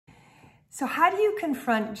So how do you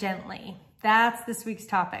confront gently? That's this week's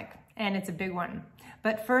topic, and it's a big one.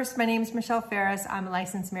 But first, my name is Michelle Ferris. I'm a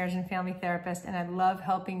licensed marriage and family therapist, and I love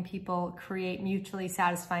helping people create mutually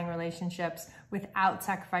satisfying relationships without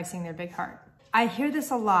sacrificing their big heart. I hear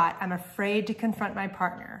this a lot. I'm afraid to confront my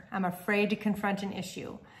partner. I'm afraid to confront an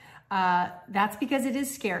issue. That's because it is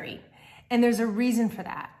scary, and there's a reason for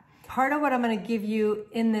that. Part of what I'm going to give you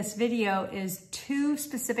in this video is 2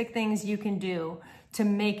 specific things you can do to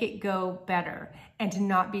make it go better and to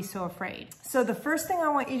not be so afraid. So the first thing I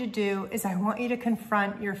want you to do is I want you to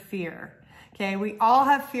confront your fear. Okay, we all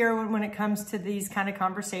have fear when it comes to these kind of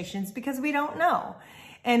conversations because we don't know.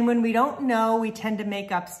 And when we don't know, we tend to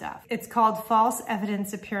make up stuff. It's called false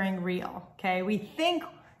evidence appearing real. Okay, we think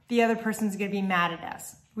the other person's gonna be mad at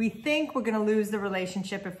us. We think we're gonna lose the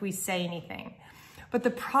relationship if we say anything. But the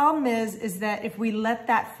problem is that if we let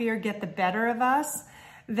that fear get the better of us,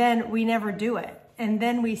 then we never do it. And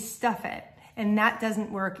then we stuff it. And that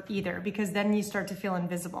doesn't work either because then you start to feel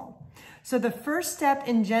invisible. So the first step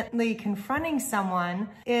in gently confronting someone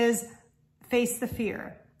is face the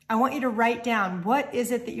fear. I want you to write down, what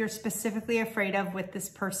is it that you're specifically afraid of with this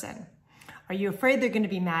person? Are you afraid they're going to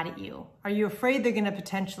be mad at you? Are you afraid they're going to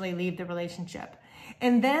potentially leave the relationship?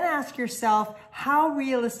 And then ask yourself, how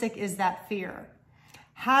realistic is that fear?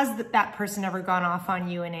 Has that person ever gone off on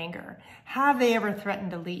you in anger? Have they ever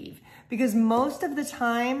threatened to leave? Because most of the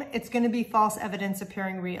time, it's going to be false evidence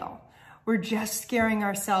appearing real. We're just scaring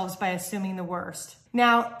ourselves by assuming the worst.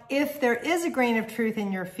 Now, if there is a grain of truth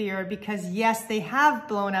in your fear, because yes, they have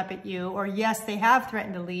blown up at you, or yes, they have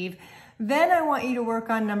threatened to leave, then I want you to work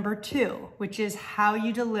on number 2, which is how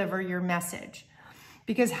you deliver your message.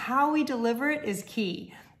 Because how we deliver it is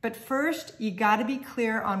key. But first, you got to be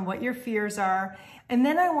clear on what your fears are. And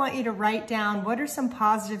then I want you to write down what are some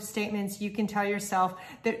positive statements you can tell yourself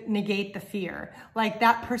that negate the fear. Like,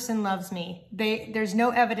 that person loves me. There's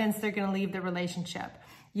no evidence they're going to leave the relationship.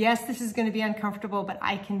 Yes, this is going to be uncomfortable, but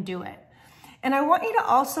I can do it. And I want you to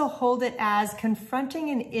also hold it as confronting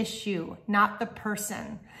an issue, not the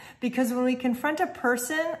person. Because when we confront a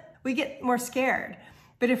person, we get more scared.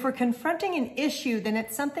 But if we're confronting an issue, then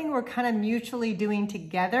it's something we're kind of mutually doing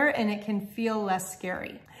together and it can feel less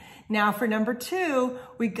scary. Now for number 2,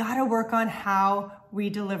 we gotta work on how we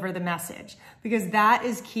deliver the message because that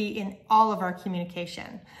is key in all of our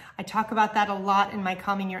communication. I talk about that a lot in my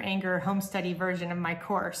Calming Your Anger home study version of my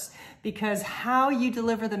course because how you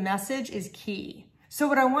deliver the message is key. So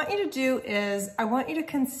what I want you to do is I want you to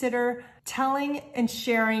consider telling and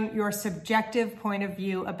sharing your subjective point of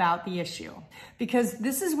view about the issue because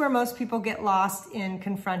this is where most people get lost in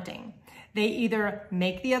confronting. They either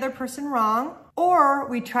make the other person wrong or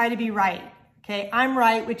we try to be right. Okay, I'm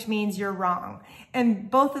right, which means you're wrong. And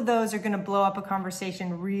both of those are going to blow up a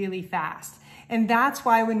conversation really fast. And that's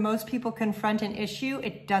why when most people confront an issue,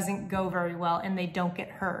 it doesn't go very well and they don't get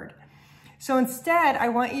heard. So instead, I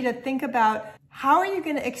want you to think about how are you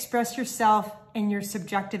going to express yourself and your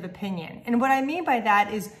subjective opinion? And what I mean by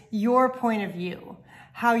that is your point of view,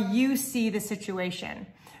 how you see the situation.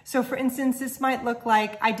 So for instance, this might look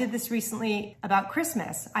like, I did this recently about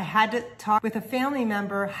Christmas. I had to talk with a family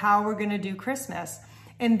member how we're going to do Christmas.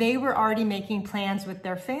 And they were already making plans with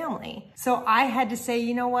their family. So I had to say,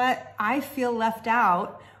 you know what? I feel left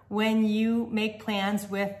out when you make plans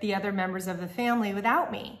with the other members of the family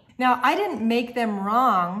without me. Now, I didn't make them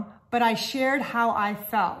wrong, but I shared how I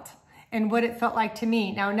felt and what it felt like to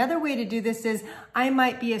me. Now, another way to do this is I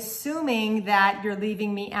might be assuming that you're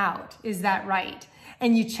leaving me out. Is that right?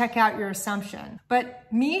 And you check out your assumption.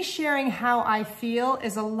 But me sharing how I feel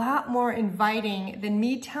is a lot more inviting than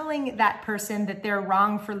me telling that person that they're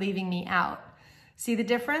wrong for leaving me out. See the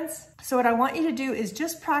difference? So what I want you to do is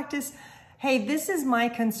just practice, hey, this is my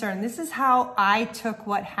concern. This is how I took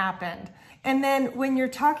what happened. And then when you're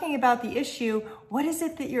talking about the issue, what is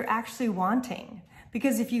it that you're actually wanting?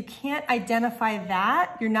 Because if you can't identify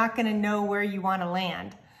that, you're not gonna know where you wanna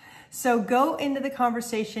land. So go into the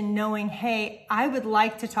conversation knowing, hey, I would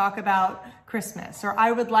like to talk about Christmas, or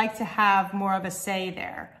I would like to have more of a say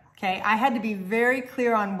there, okay? I had to be very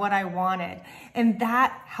clear on what I wanted, and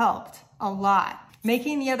that helped a lot.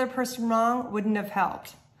 Making the other person wrong wouldn't have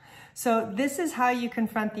helped. So this is how you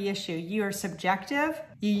confront the issue. You are subjective.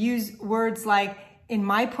 You use words like, in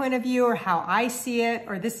my point of view, or how I see it,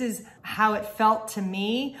 or this is how it felt to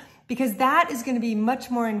me, because that is going to be much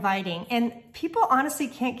more inviting. And people honestly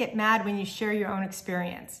can't get mad when you share your own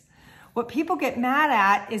experience. What people get mad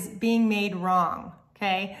at is being made wrong,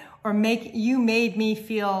 okay? Or you made me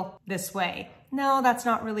feel this way. No, that's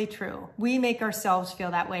not really true. We make ourselves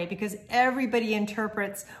feel that way because everybody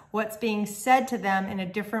interprets what's being said to them in a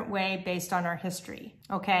different way based on our history,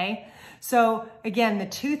 okay? So again, the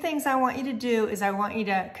two things I want you to do is I want you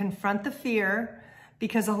to confront the fear,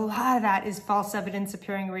 because a lot of that is false evidence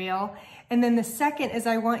appearing real. And then the second is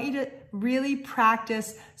I want you to really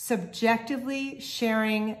practice subjectively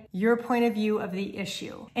sharing your point of view of the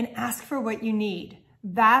issue and ask for what you need.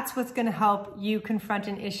 That's what's going to help you confront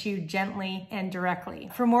an issue gently and directly.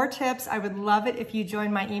 For more tips, I would love it if you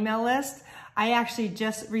join my email list. I actually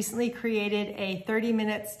just recently created a 30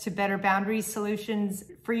 minutes to better boundaries solutions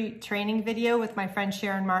free training video with my friend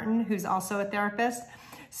Sharon Martin, who's also a therapist.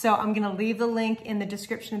 So I'm going to leave the link in the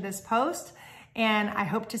description of this post, and I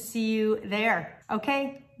hope to see you there.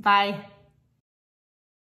 Okay, bye.